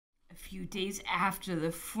few days after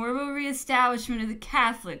the formal reestablishment of the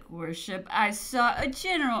Catholic worship, I saw a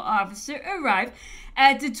general officer arrive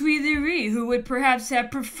at the Tuileries who would perhaps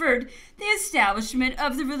have preferred the establishment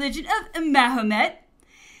of the religion of Mahomet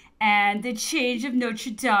and the change of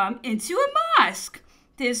Notre Dame into a mosque.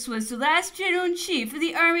 This was the last general-in-chief of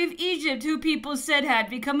the army of Egypt who people said had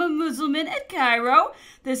become a Muslim at Cairo,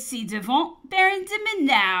 the ci-devant Baron de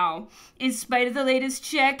Menau. In spite of the latest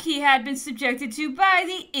check he had been subjected to by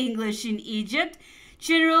the English in Egypt,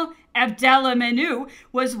 General Abdallah Menou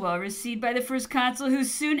was well received by the first consul, who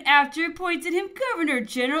soon after appointed him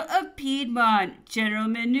Governor-General of Piedmont. General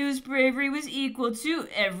Menou's bravery was equal to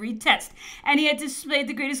every test, and he had displayed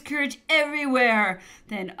the greatest courage everywhere.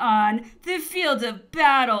 Then on the field of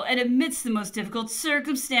battle, and amidst the most difficult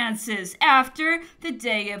circumstances, after the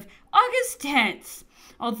day of August 10th,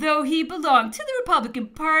 although he belonged to the Republican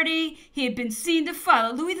Party, he had been seen to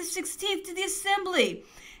follow Louis XVI to the Assembly,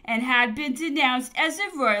 and had been denounced as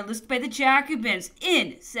a royalist by the Jacobins.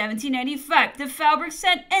 In 1795, the Faubourg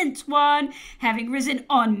Saint-Antoine, having risen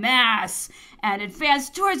en masse and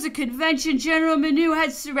advanced towards the convention, General Menou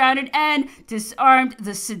had surrounded and disarmed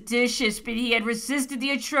the seditious, but he had resisted the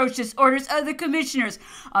atrocious orders of the commissioners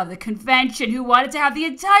of the convention, who wanted to have the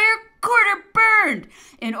entire quarter burned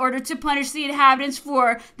in order to punish the inhabitants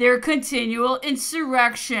for their continual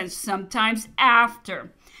insurrections, sometimes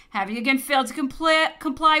after having again failed to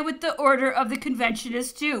comply with the order of the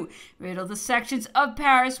conventionists to riddle the sections of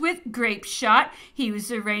Paris with grape shot, he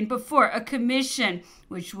was arraigned before a commission,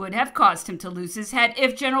 which would have caused him to lose his head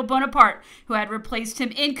if General Bonaparte, who had replaced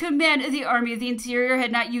him in command of the Army of the Interior,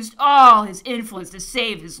 had not used all his influence to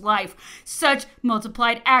save his life. Such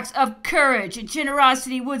multiplied acts of courage and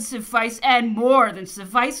generosity would suffice, and more than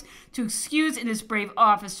suffice, to excuse in this brave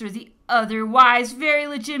officer the otherwise very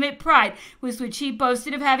legitimate pride with which he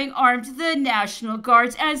boasted of having armed the National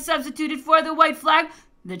Guards and substituted for the white flag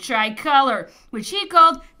the tricolor, which he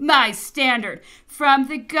called my standard. From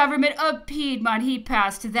the government of Piedmont he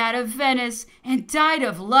passed to that of Venice and died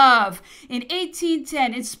of love in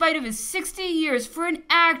 1810, in spite of his 60 years for an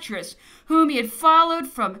actress whom he had followed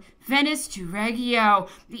from Venice to Reggio.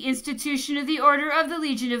 The institution of the Order of the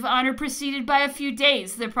Legion of Honor preceded by a few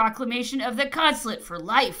days the proclamation of the consulate for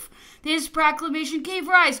life. This proclamation gave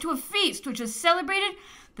rise to a feast which was celebrated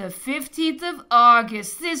the 15th of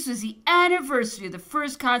August. This was the anniversary of the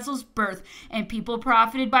first consul's birth, and people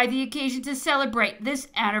profited by the occasion to celebrate this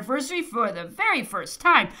anniversary for the very first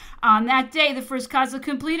time. On that day, the first consul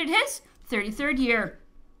completed his 33rd year.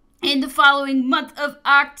 In the following month of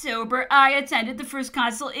October, I attended the first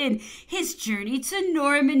consul in his journey to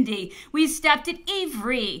Normandy. We stopped at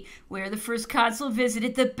Ivry, where the first consul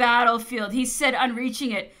visited the battlefield. He said on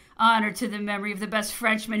reaching it, "Honor to the memory of the best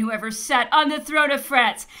Frenchman who ever sat on the throne of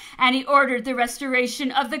France," and he ordered the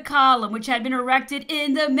restoration of the column which had been erected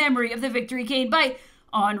in the memory of the victory gained by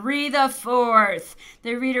Henri IV.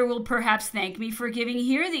 The reader will perhaps thank me for giving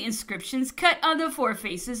here the inscriptions cut on the four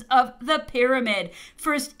faces of the pyramid.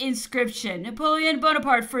 First inscription: Napoleon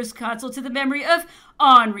Bonaparte, first consul, to the memory of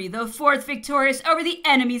Henri IV, victorious over the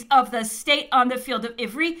enemies of the state on the field of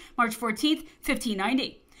Ivry, March 14th,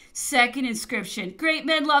 1590. Second inscription: great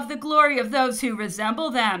men love the glory of those who resemble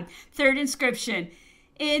them. Third inscription: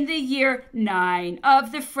 in the year 9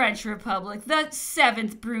 of the French Republic, the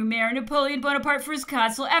 7th Brumaire, Napoleon Bonaparte, first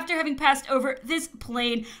consul, after having passed over this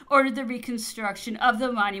plain, ordered the reconstruction of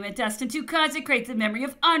the monument destined to consecrate the memory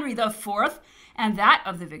of Henri IV and that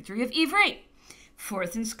of the victory of Ivry.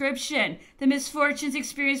 Fourth inscription: the misfortunes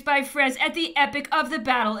experienced by France at the epoch of the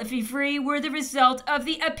Battle of Ivry were the result of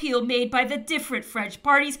the appeal made by the different French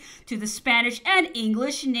parties to the Spanish and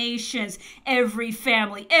English nations. Every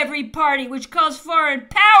family, every party which calls foreign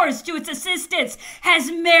powers to its assistance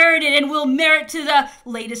has merited and will merit to the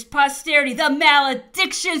latest posterity the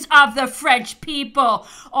maledictions of the French people.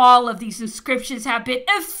 All of these inscriptions have been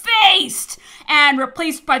effaced and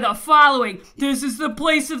replaced by the following: this is the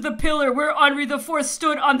place of the pillar where Henri IV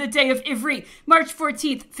stood on the day of Ivry, March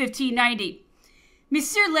 14th, 1590.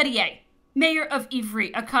 Monsieur Lettier, mayor of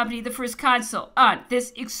Ivry, accompanied the first consul on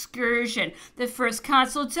this excursion. The first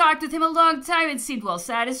consul talked with him a long time and seemed well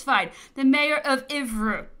satisfied. The mayor of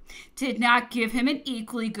Ivry did not give him an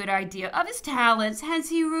equally good idea of his talents, hence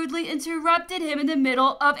he rudely interrupted him in the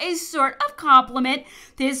middle of a sort of compliment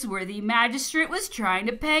this worthy magistrate was trying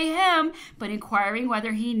to pay him, but inquiring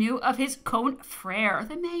whether he knew of his confrère,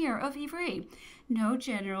 the mayor of Ivry. "No,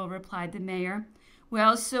 General," replied the mayor.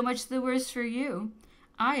 "Well, so much the worse for you.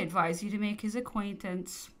 I advise you to make his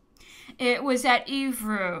acquaintance." It was at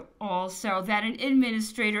Ivry also that an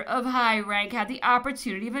administrator of high rank had the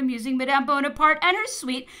opportunity of amusing Madame Bonaparte and her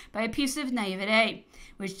suite by a piece of naivete,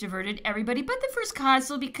 which diverted everybody but the first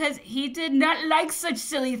consul because he did not like such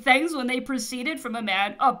silly things when they proceeded from a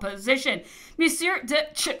man of position. Monsieur de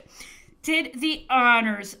did the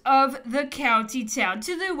honors of the county town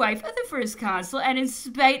to the wife of the first consul, and in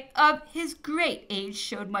spite of his great age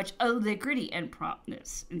showed much alacrity and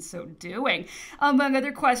promptness in so doing. Among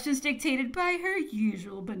other questions dictated by her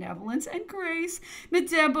usual benevolence and grace,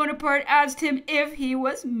 Madame Bonaparte asked him if he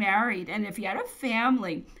was married and if he had a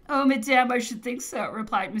family. "Oh, madame, I should think so,"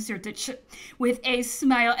 replied Monsieur de with a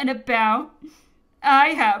smile and a bow. "I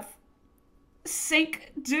have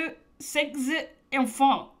cinq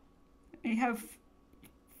enfants. I have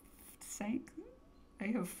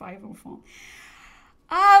 5 enfants."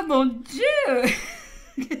 "Ah, mon Dieu!"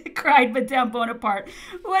 cried Madame Bonaparte.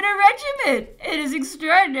 "What a regiment! It is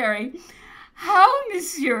extraordinary." "How,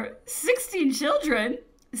 monsieur? 16 children?"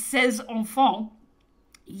 "16 enfants."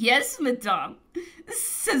 "Yes, madame.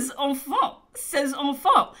 16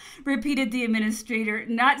 enfants, repeated the administrator,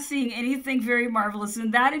 not seeing anything very marvelous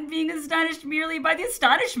in that and being astonished merely by the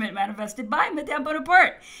astonishment manifested by Madame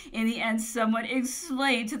Bonaparte. In the end, someone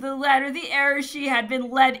explained to the latter the error she had been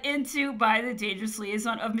led into by the dangerous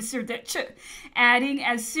liaison of Monsieur de adding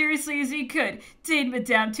as seriously as he could, "Did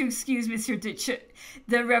madame to excuse Monsieur de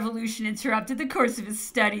The revolution interrupted the course of his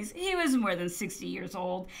studies. He was more than 60 years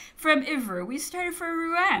old. From Ivry, we started for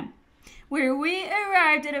Rouen, where we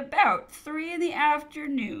arrived at about 3 in the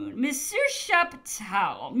afternoon. Monsieur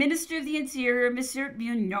Chaptal, Minister of the Interior, Monsieur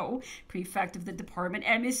Bunot, Prefect of the Department,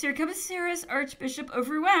 and Monsieur Commissaris, Archbishop of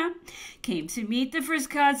Rouen, came to meet the first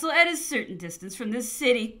consul at a certain distance from the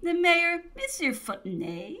city. The mayor, Monsieur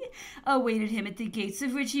Fontenay, awaited him at the gates,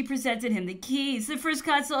 of which he presented him the keys. The first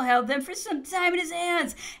consul held them for some time in his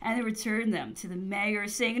hands, and then returned them to the mayor,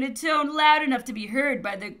 saying in a tone loud enough to be heard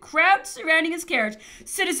by the crowd surrounding his carriage,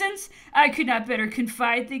 "Citizens, I could not better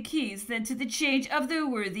confide the keys than to the change of the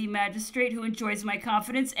worthy magistrate who enjoys my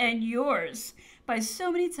confidence and yours by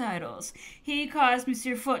so many titles." He caused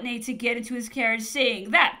Monsieur Fontenay to get into his carriage,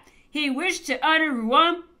 saying that he wished to honor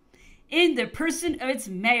Rouen in the person of its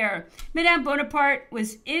mayor. Madame Bonaparte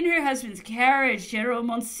was in her husband's carriage. General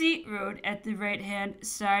Moncey rode at the right-hand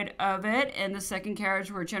side of it. In the second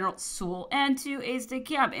carriage were General Soult and 2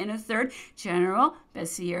 aides-de-camp. In a third, General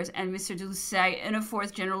Bessières and Monsieur de Lussay. In a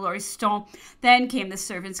fourth, General Lauriston. Then came the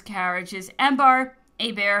servants' carriages. Embar,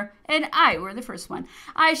 Hebert, and I were the first one.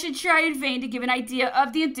 I should try in vain to give an idea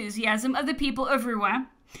of the enthusiasm of the people of Rouen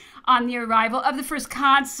on the arrival of the first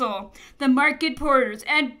consul. The market porters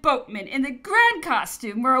and boatmen in the grand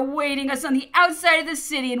costume were awaiting us on the outside of the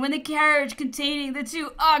city, and when the carriage containing the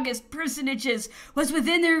 2 august personages was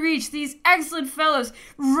within their reach, these excellent fellows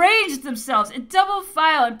ranged themselves in double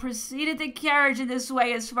file and preceded the carriage in this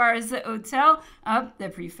way as far as the hotel of the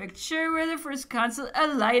prefecture, where the first consul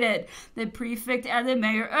alighted. The prefect and the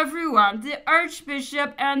mayor of Rouen, the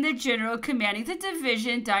archbishop, and the general commanding the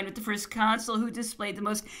division dined with the first consul, who displayed the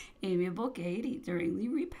most amiable gaiety during the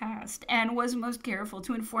repast, and was most careful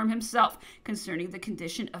to inform himself concerning the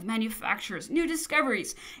condition of manufactures, new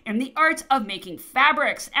discoveries in the art of making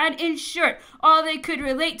fabrics, and in short, all they could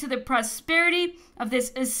relate to the prosperity of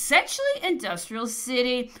this essentially industrial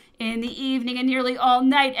city. In the evening and nearly all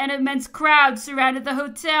night, an immense crowd surrounded the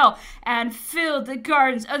hotel and filled the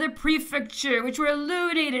gardens of the prefecture, which were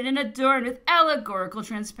illuminated and adorned with allegorical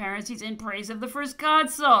transparencies in praise of the first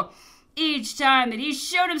consul. Each time that he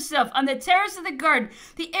showed himself on the terrace of the garden,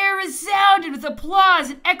 the air resounded with applause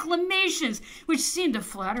and acclamations, which seemed to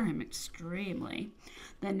flatter him extremely.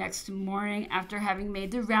 The next morning, after having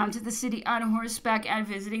made the round to the city on horseback and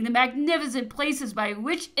visiting the magnificent places by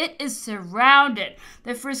which it is surrounded,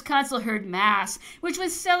 the first consul heard Mass, which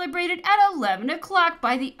was celebrated at 11 o'clock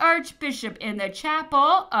by the archbishop in the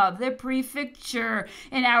chapel of the prefecture.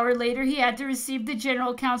 An hour later, he had to receive the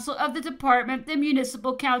general council of the department, the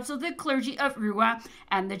municipal council, the clergy of Rouen,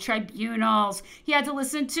 and the tribunals. He had to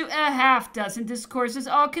listen to a half-dozen discourses,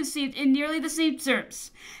 all conceived in nearly the same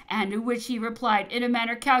terms, and to which he replied in a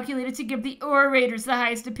manner calculated to give the orators the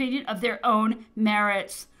highest opinion of their own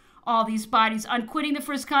merits. All these bodies, on quitting the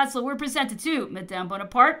first consul, were presented to Madame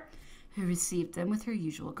Bonaparte, who received them with her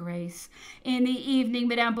usual grace. In the evening,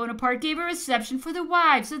 Madame Bonaparte gave a reception for the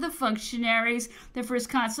wives of the functionaries. The first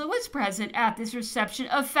consul was present at this reception,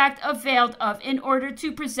 a fact availed of in order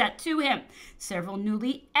to present to him several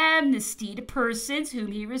newly amnestied persons,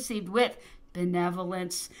 whom he received with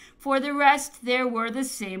benevolence. For the rest, there were the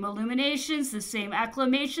same illuminations, the same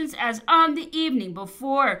acclamations as on the evening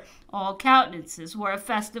before. All countenances wore a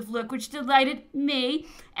festive look which delighted me,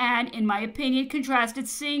 and, in my opinion, contrasted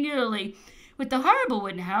singularly with the horrible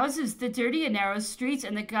wooden houses, the dirty and narrow streets,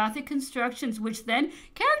 and the Gothic constructions which then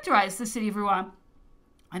characterized the city of Rouen.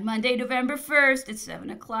 On Monday, November 1st, at 7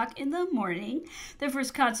 o'clock in the morning, the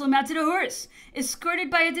first consul mounted a horse, escorted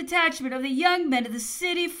by a detachment of the young men of the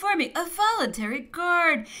city, forming a voluntary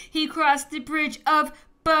guard. He crossed the bridge of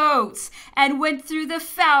boats and went through the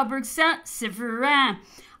Faubourg Saint-Severin.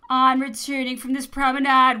 On returning from this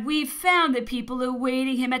promenade, we found the people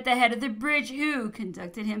awaiting him at the head of the bridge, who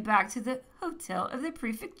conducted him back to the hotel of the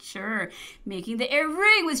prefecture, making the air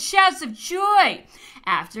ring with shouts of joy.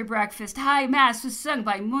 After breakfast, high mass was sung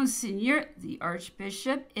by Monseigneur the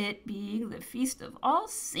Archbishop, it being the feast of all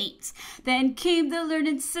saints. Then came the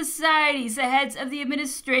learned societies, the heads of the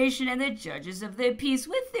administration and the judges of the peace,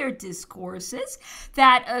 with their discourses.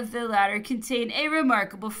 That of the latter contained a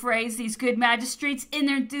remarkable phrase. These good magistrates, in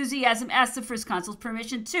their enthusiasm, asked the first consul's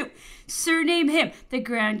permission to surname him the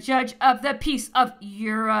Grand Judge of the Peace of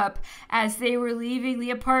Europe. As they were leaving the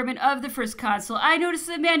apartment of the first consul, I noticed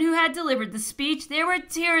the man who had delivered the speech. There were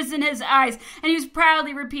tears in his eyes, and he was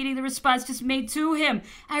proudly repeating the response just made to him.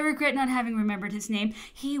 I regret not having remembered his name.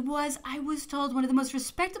 He was, I was told, one of the most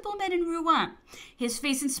respectable men in Rouen. His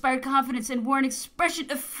face inspired confidence and wore an expression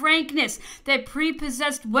of frankness that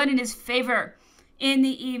prepossessed one in his favor. In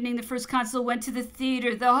the evening, the first consul went to the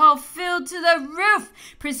theater. The hall, filled to the roof,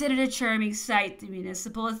 presented a charming sight. The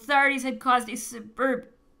municipal authorities had caused a superb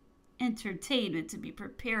entertainment to be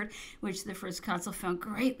prepared, which the first consul found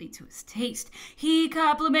greatly to his taste. He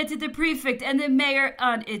complimented the prefect and the mayor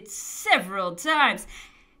on it several times.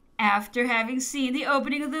 After having seen the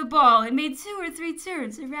opening of the ball and made 2 or 3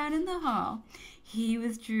 turns around in the hall, he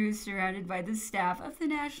withdrew, surrounded by the staff of the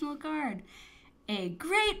National Guard. A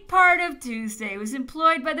great part of Tuesday was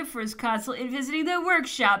employed by the first consul in visiting the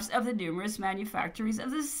workshops of the numerous manufactories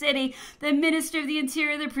of the city. The minister of the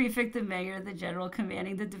interior, the prefect, the mayor, the general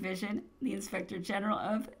commanding the division, the inspector general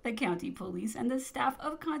of the county police, and the staff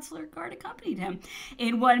of consular guard accompanied him.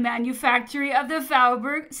 In one manufactory of the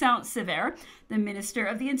Faubourg Saint-Sever, the minister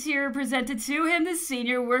of the interior presented to him the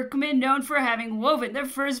senior workman known for having woven the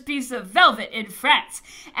first piece of velvet in France.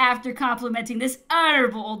 After complimenting this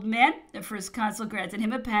honorable old man, the first consul granted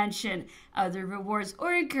him a pension. Other rewards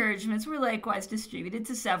or encouragements were likewise distributed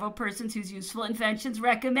to several persons whose useful inventions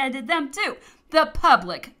recommended them to the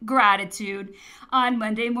public gratitude. On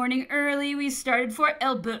Monday morning early, we started for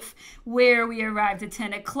Elbeuf, where we arrived at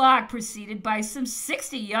 10 o'clock, preceded by some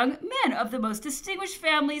 60 young men of the most distinguished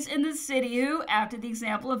families in the city, who, after the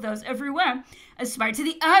example of those of Rouen, aspired to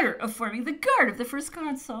the honor of forming the guard of the first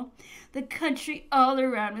consul. The country all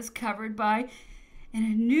around was covered by and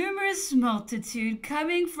a numerous multitude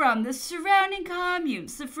coming from the surrounding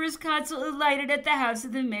communes. The first consul alighted at the house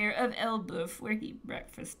of the mayor of Elbeuf, where he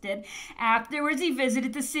breakfasted. Afterwards, he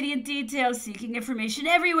visited the city in detail, seeking information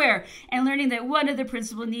everywhere, and learning that one of the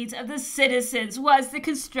principal needs of the citizens was the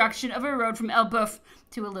construction of a road from Elbeuf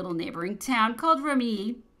to a little neighboring town called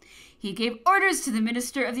Romilly. He gave orders to the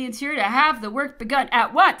minister of the interior to have the work begun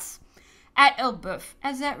at once. At Elbeuf,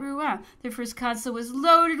 as at Rouen, the first consul was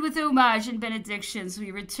loaded with homage and benedictions. We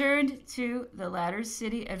returned to the latter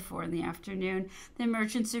city at 4 in the afternoon. The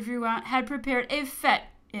merchants of Rouen had prepared a fete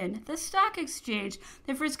in the stock exchange.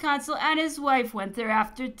 The first consul and his wife went there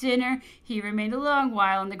after dinner. He remained a long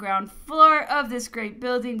while on the ground floor of this great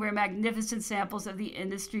building, where magnificent samples of the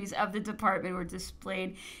industries of the department were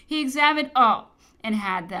displayed. He examined all and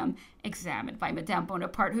had them examined by Madame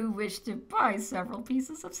Bonaparte, who wished to buy several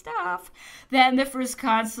pieces of stuff. Then the first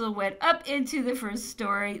consul went up into the first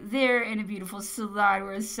story. There, in a beautiful salon,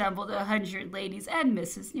 were assembled 100 ladies and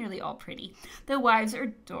misses, nearly all pretty, the wives or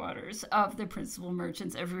daughters of the principal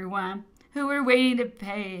merchants of Rouen, who were waiting to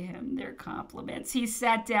pay him their compliments. He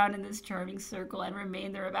sat down in this charming circle and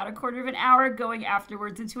remained there about a quarter of an hour, going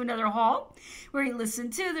afterwards into another hall, where he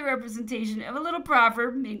listened to the representation of a little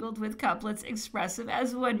proverb mingled with couplets expressive,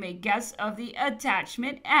 as one may guess, of the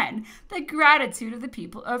attachment and the gratitude of the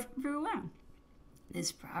people of Rouen.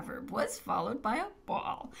 This proverb was followed by a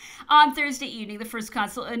ball. On Thursday evening, the first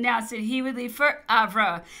consul announced that he would leave for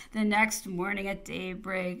Havre. The next morning at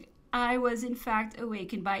daybreak, I was, in fact,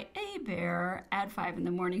 awakened by a bear at 5 in the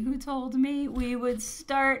morning, who told me we would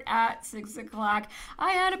start at 6 o'clock.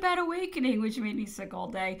 I had a bad awakening, which made me sick all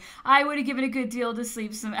day. I would have given a good deal to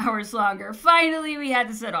sleep some hours longer. Finally, we had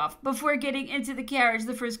to set off. Before getting into the carriage,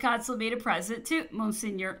 the first consul made a present to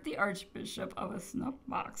Monseigneur the Archbishop of a snuff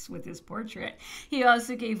box with his portrait. He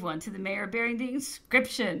also gave one to the mayor, bearing the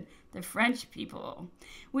inscription, "The French people."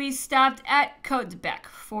 We stopped at Caudebec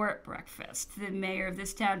for breakfast. The mayor of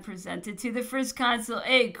this town presented to the first consul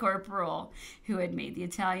a corporal who had made the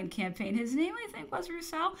Italian campaign. His name, I think, was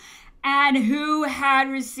Roussel, and who had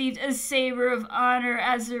received a sabre of honor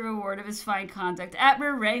as a reward of his fine conduct at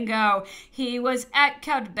Marengo. He was at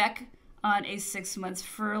Caudebec on a 6-month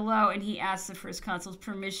furlough, and he asked the first consul's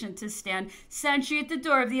permission to stand sentry at the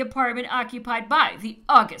door of the apartment occupied by the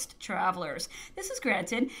august travelers. This was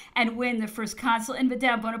granted, and when the first consul and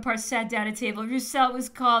Madame Bonaparte sat down at table, Roussel was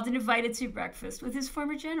called and invited to breakfast with his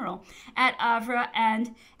former general at Havre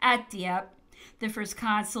and at Dieppe. The first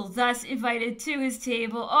consul thus invited to his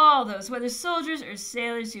table all those, whether soldiers or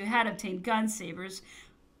sailors, who had obtained guns, sabers,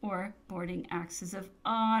 or boarding axes of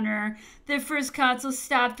honor. The first consul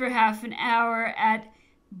stopped for half an hour at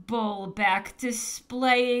Bolbec,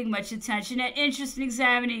 displaying much attention and interest in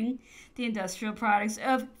examining the industrial products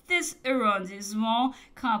of this arrondissement,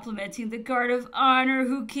 complimenting the guard of honor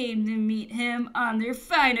who came to meet him on their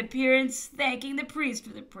fine appearance, thanking the priest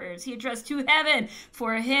for the prayers he addressed to heaven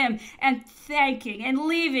for him, and thanking and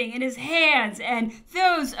leaving in his hands and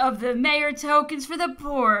those of the mayor tokens for the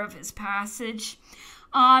poor of his passage.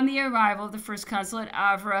 On the arrival of the first consul at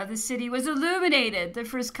Havre, the city was illuminated. The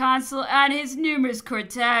first consul and his numerous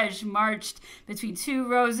cortege marched between 2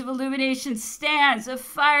 rows of illumination stands of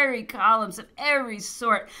fiery columns of every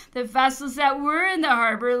sort. The vessels that were in the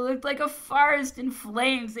harbor looked like a forest in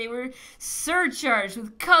flames. They were surcharged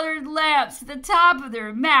with colored lamps at the top of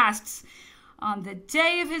their masts. On the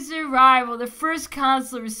day of his arrival, the first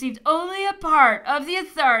consul received only a part of the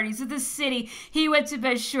authorities of the city. He went to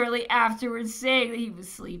bed shortly afterwards, saying that he was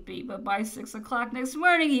sleepy, but by 6 o'clock next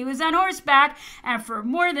morning he was on horseback, and for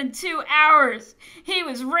more than 2 hours he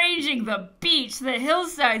was ranging the beach, the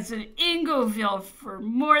hillsides of Ingoville, for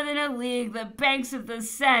more than a league, the banks of the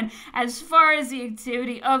Seine, as far as the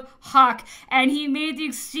activity of Hawk, and he made the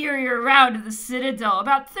exterior round of the citadel.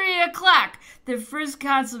 About 3 o'clock, the first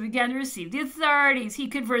consul began to receive the authorities. He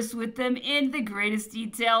conversed with them in the greatest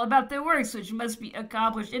detail about the works which must be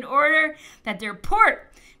accomplished in order that their port,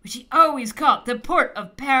 which he always called the port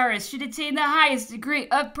of Paris, should attain the highest degree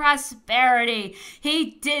of prosperity.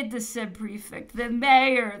 He did the sub-prefect, the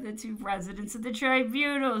mayor, the 2 presidents of the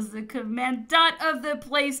tribunals, the commandant of the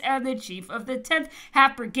place, and the chief of the 10th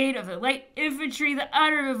Half Brigade of the Light Infantry the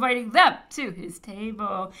honor of inviting them to his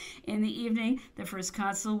table. In the evening, the first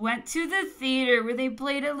consul went to the theater, where they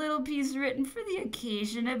played a little piece written for the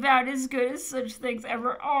occasion, about as good as such things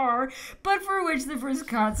ever are, but for which the first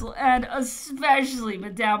consul, and especially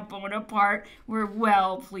Madame Bonaparte, were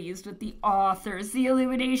well pleased with the authors. The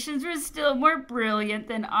illuminations were still more brilliant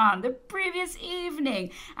than on the previous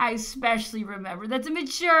evening. I especially remember that the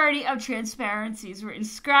majority of transparencies were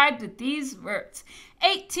inscribed with these words: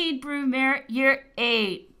 18 Brumaire, year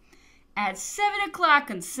 8. At 7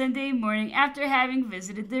 o'clock on Sunday morning, after having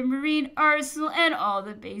visited the marine arsenal and all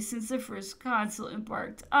the basins, the first consul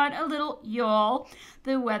embarked on a little yawl,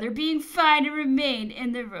 the weather being fine, and remained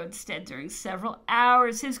in the roadstead during several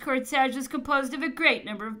hours. His cortege was composed of a great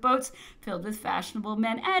number of boats filled with fashionable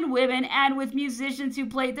men and women, and with musicians who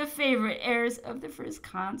played the favorite airs of the first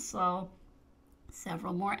consul.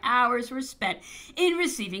 Several more hours were spent in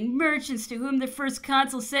receiving merchants, to whom the first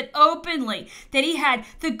consul said openly that he had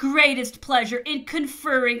the greatest pleasure in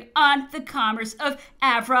conferring on the commerce of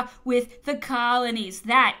Havre with the colonies.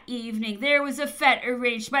 That evening there was a fete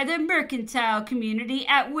arranged by the mercantile community,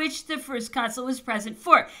 at which the first consul was present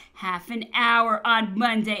for half an hour. On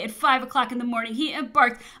Monday at 5 o'clock in the morning he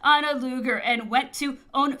embarked on a lugger and went to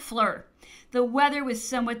Honfleur. The weather was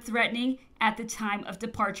somewhat threatening at the time of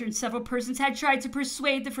departure, and several persons had tried to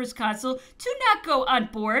persuade the first consul to not go on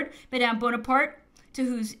board. Madame Bonaparte, to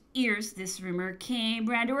whose ears this rumor came,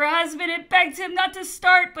 ran to her husband and begged him not to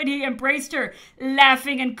start, but he embraced her,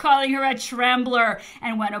 laughing and calling her a trembler,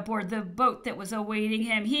 and went aboard the boat that was awaiting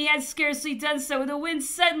him. He had scarcely done so when the wind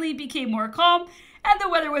suddenly became more calm, and the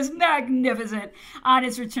weather was magnificent. On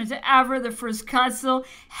his return to Havre, the first consul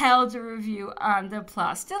held a review on the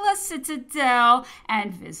Place de la Citadelle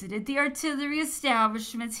and visited the artillery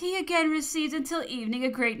establishments. He again received until evening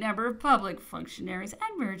a great number of public functionaries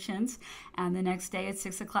and merchants, and the next day at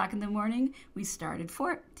 6 o'clock in the morning we started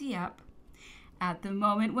for Dieppe. At the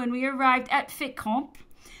moment when we arrived at Fécamp,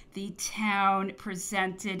 the town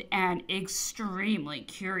presented an extremely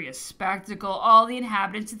curious spectacle. All the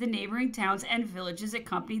inhabitants of the neighboring towns and villages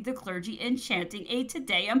accompanied the clergy in chanting a Te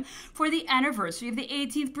Deum for the anniversary of the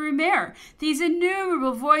 18th Brumaire. These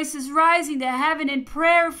innumerable voices rising to heaven in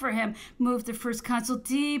prayer for him moved the first consul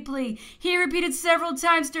deeply. He repeated several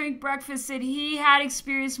times during breakfast that he had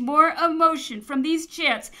experienced more emotion from these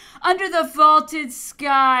chants under the vaulted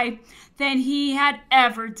sky than he had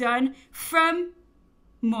ever done from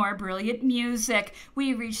More brilliant music.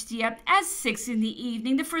 We reached Dieppe at 6 in the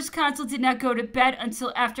evening. The first consul did not go to bed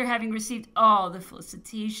until after having received all the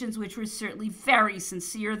felicitations, which were certainly very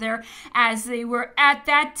sincere there, as they were at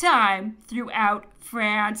that time throughout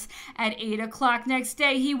France. At 8 o'clock next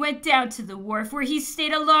day, he went down to the wharf, where he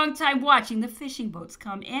stayed a long time watching the fishing boats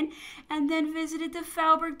come in, and then visited the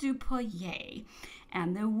Faubourg du Poyer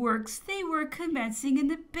and the works they were commencing in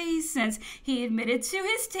the basins. He admitted to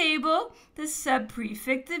his table the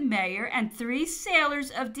sub-prefect, the mayor, and 3 sailors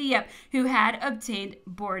of Dieppe who had obtained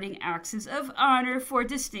boarding axes of honor for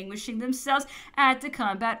distinguishing themselves at the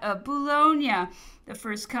combat of Boulogne. The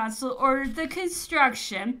first consul ordered the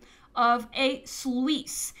construction of a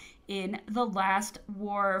sluice in the last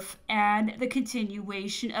wharf and the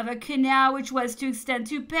continuation of a canal which was to extend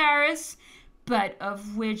to Paris, but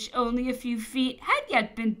of which only a few feet had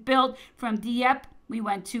yet been built. From Dieppe, we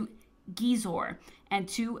went to Gisors and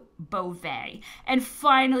to Beauvais. And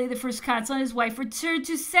finally, the first consul and his wife returned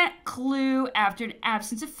to St. Cloud after an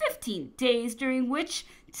absence of 15 days, during which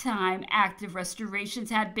time active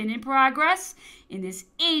restorations had been in progress in this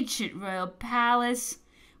ancient royal palace,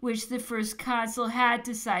 which the first consul had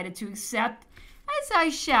decided to accept, as I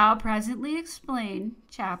shall presently explain.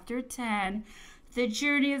 Chapter 10. The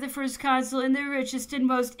journey of the first consul in the richest and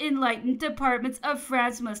most enlightened departments of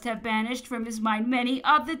France must have banished from his mind many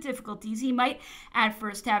of the difficulties he might at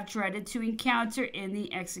first have dreaded to encounter in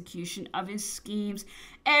the execution of his schemes.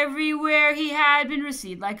 Everywhere he had been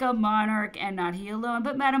received like a monarch, and not he alone,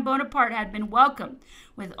 but Madame Bonaparte had been welcomed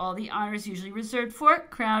with all the honors usually reserved for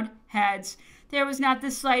crowned heads. There was not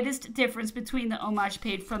the slightest difference between the homage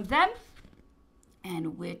paid from them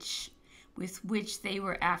and with which they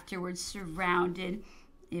were afterwards surrounded,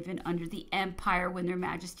 even under the empire, when their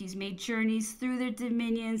majesties made journeys through their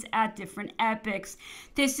dominions at different epochs.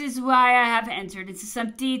 This is why I have entered into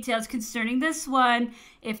some details concerning this one.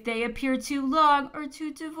 If they appear too long or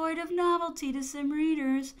too devoid of novelty to some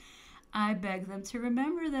readers, I beg them to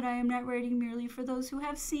remember that I am not writing merely for those who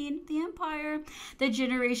have seen the empire, the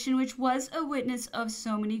generation which was a witness of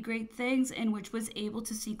so many great things, and which was able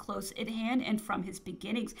to see close at hand and from his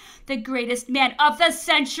beginnings. The greatest man of the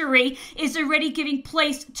century is already giving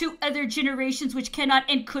place to other generations which cannot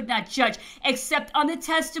and could not judge, except on the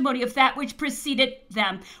testimony of that which preceded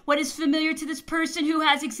them. What is familiar to this person who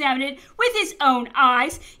has examined it with his own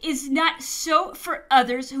eyes is not so for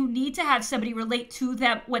others who need to have somebody relate to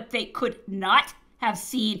them what they could not have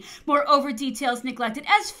seen. Moreover, details neglected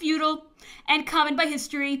as futile and common by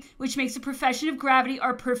history, which makes the profession of gravity,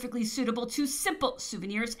 are perfectly suitable to simple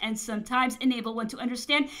souvenirs, and sometimes enable one to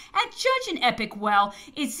understand and judge an epoch well.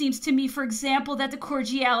 It seems to me, for example, that the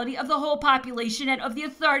cordiality of the whole population and of the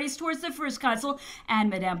authorities towards the first consul and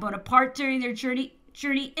Madame Bonaparte during their journey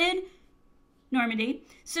in Normandy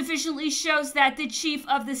sufficiently shows that the chief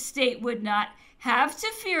of the state would not have to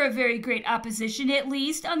fear a very great opposition, at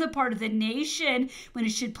least on the part of the nation, when it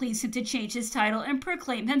should please him to change his title and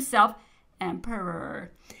proclaim himself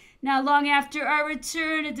emperor. Now, long after our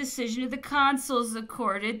return, a decision of the consuls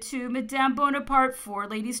accorded to Madame Bonaparte 4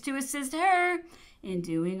 ladies to assist her in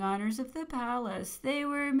doing honors of the palace. They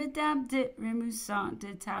were Madame de Remusat,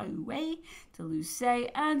 de Talouet, de Lucé,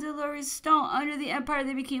 and de Lauriston. Under the empire,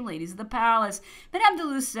 they became ladies of the palace. Madame de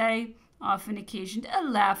Lucé often occasioned a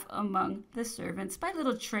laugh among the servants by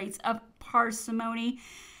little traits of parsimony,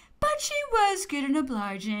 but she was good and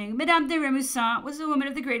obliging. Madame de Remusat was a woman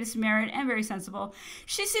of the greatest merit and very sensible.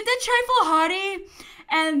 She seemed a trifle haughty,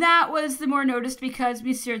 and that was the more noticed because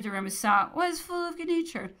Monsieur de Remusat was full of good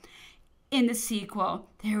nature. In the sequel,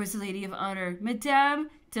 there was a lady of honor,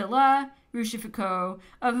 Madame de la Rochefoucauld,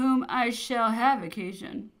 of whom I shall have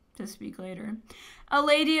occasion to speak later. A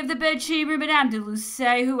lady of the bedchamber, Madame de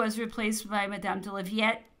Lucé, who was replaced by Madame de la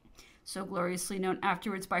Viette, so gloriously known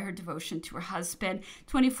afterwards by her devotion to her husband.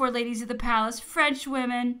 24 ladies of the palace, French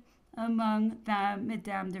women, among them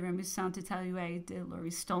Madame de Remusat, de Talouet, de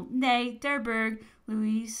Lauriston, née d'Arbourg,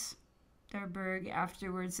 Louise d'Arbourg,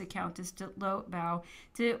 afterwards the Countess de Lobau,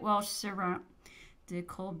 de Walsh-Serrant, de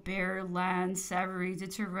Colbert-Land, Savary, de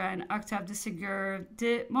Turenne, Octave de Ségur,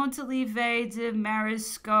 de Montalivet, de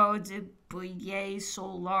Marescot, de Bouillet,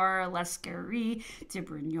 Solar, Lascaris, de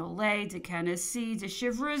Brignolet, de Canessy, de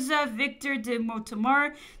Chevreuse, Victor de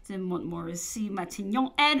Montemar, de Montmorency,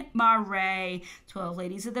 Matignon, and Marais. 12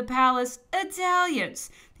 ladies of the palace, Italians.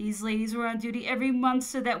 These ladies were on duty every month,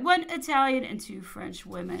 so that 1 Italian and 2 French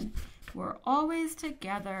women were always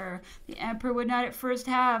together. The emperor would not at first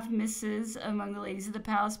have misses among the ladies of the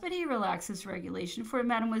palace, but he relaxed his regulation for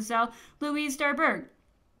Mademoiselle Louise d'Arbourg,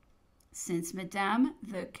 since Madame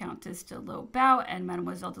the Countess de Lobau and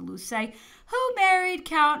Mademoiselle de Lucé, who married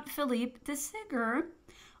Count Philippe de Ségur,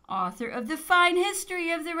 author of the fine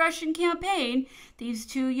history of the Russian campaign, these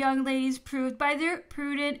two young ladies proved by their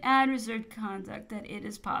prudent and reserved conduct that it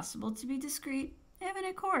is possible to be discreet even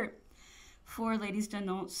at court. 4 ladies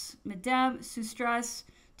d'annonce, Madame Sustras,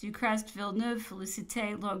 Ducrast Villeneuve,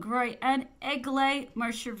 Félicité Longroy, and Aigle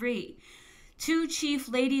Marcherie. 2 chief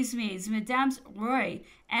ladies' maids, Mesdames Roy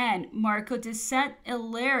and Marco de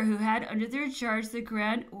Saint-Hilaire, who had under their charge the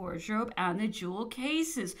grand wardrobe and the jewel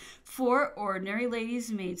cases. 4 ordinary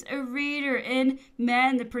ladies' maids. A reader in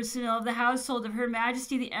Men, the personnel of the household of Her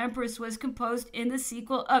Majesty the Empress, was composed in the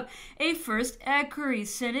sequel of a first equerry,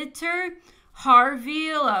 Senator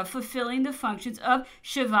Harvilla, fulfilling the functions of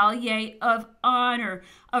Chevalier of Honor,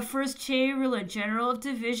 a first Chamberlain, General of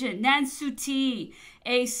Division, Nansouty,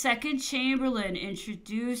 a second Chamberlain,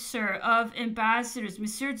 Introducer of Ambassadors,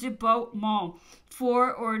 Monsieur de Beaumont,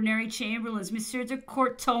 4 ordinary Chamberlains, Monsieur de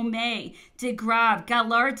Courtomay, de Grave,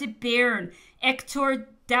 Gallard de Béarn, Hector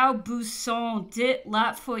d'Aubusson de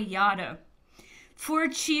la Follade,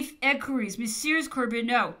 4 chief equerries, Messieurs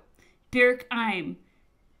Corbineau, Berkheim,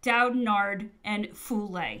 Daudnard, and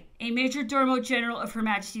Foulet, a major domo general of Her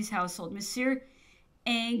Majesty's household, Monsieur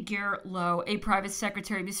Angerlot, a private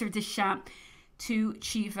secretary, Monsieur Deschamps, 2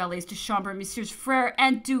 chief valets de chambre, Messieurs Frere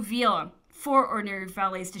and Duville, 4 ordinary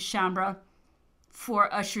valets de chambre,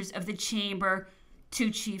 4 ushers of the chamber, 2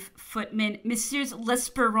 chief footmen, Messieurs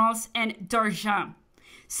L'Espérance and d'Argent,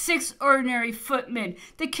 6 ordinary footmen.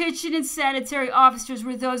 The kitchen and sanitary officers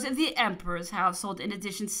were those of the Emperor's household. In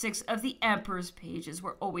addition, 6 of the Emperor's pages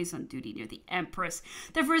were always on duty near the Empress.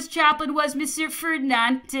 The first chaplain was Monsieur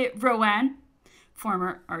Ferdinand de Rohan,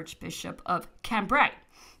 former Archbishop of Cambrai.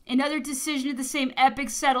 Another decision of the same epoch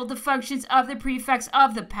settled the functions of the prefects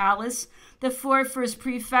of the palace. The 4 first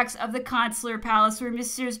prefects of the consular palace were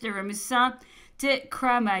Messieurs de Remusat, de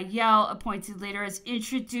Cramayel, appointed later as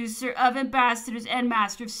introducer of ambassadors and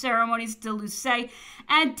master of ceremonies, de Lucé,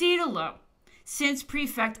 and Didelot, since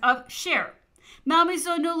prefect of Cher.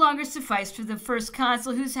 Malmaison no longer sufficed for the first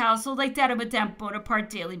consul, whose household, like that of Madame Bonaparte,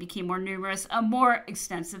 daily became more numerous. A more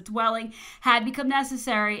extensive dwelling had become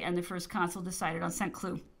necessary, and the first consul decided on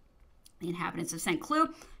Saint-Cloud. The inhabitants of Saint-Cloud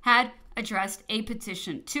had addressed a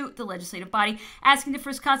petition to the legislative body asking the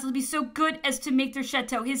first consul to be so good as to make their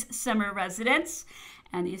chateau his summer residence,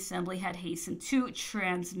 and the assembly had hastened to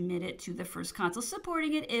transmit it to the first consul,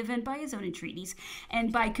 supporting it even by his own entreaties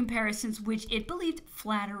and by comparisons which it believed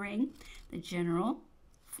flattering. The general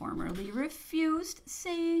formally refused,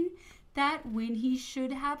 saying that when he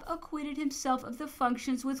should have acquitted himself of the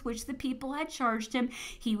functions with which the people had charged him,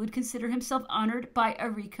 he would consider himself honored by a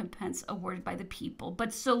recompense awarded by the people.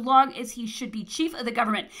 But so long as he should be chief of the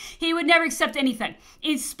government, he would never accept anything,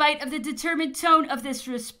 in spite of the determined tone of this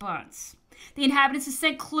response. The inhabitants of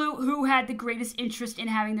Saint-Cloud, who had the greatest interest in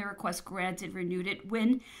having their request granted, renewed it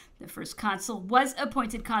when the first consul was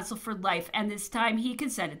appointed consul for life, and this time he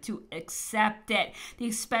consented to accept it. The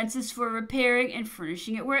expenses for repairing and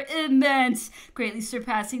furnishing it were immense, greatly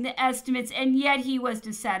surpassing the estimates, and yet he was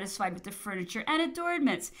dissatisfied with the furniture and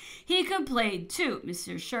adornments. He complained to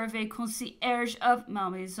Monsieur Charvet, concierge of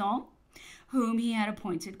Malmaison, whom he had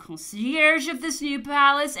appointed concierge of this new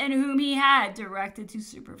palace, and whom he had directed to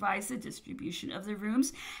supervise the distribution of the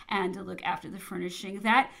rooms and to look after the furnishing,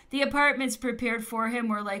 that the apartments prepared for him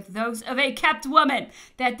were like those of a kept woman,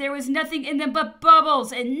 that there was nothing in them but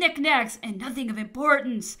bubbles and knickknacks, and nothing of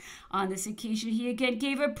importance. On this occasion he again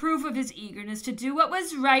gave a proof of his eagerness to do what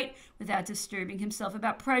was right, without disturbing himself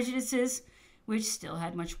about prejudices which still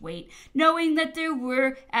had much weight, knowing that there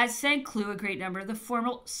were at Saint-Cloud a great number of the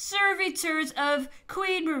formal servitors of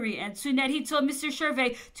Queen Marie Antoinette. He told Mr.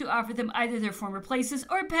 Charvet to offer them either their former places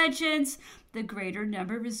or pensions. The greater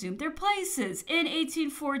number resumed their places. In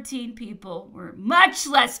 1814, people were much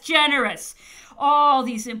less generous. All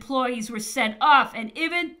these employees were sent off, and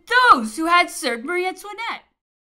even those who had served Marie Antoinette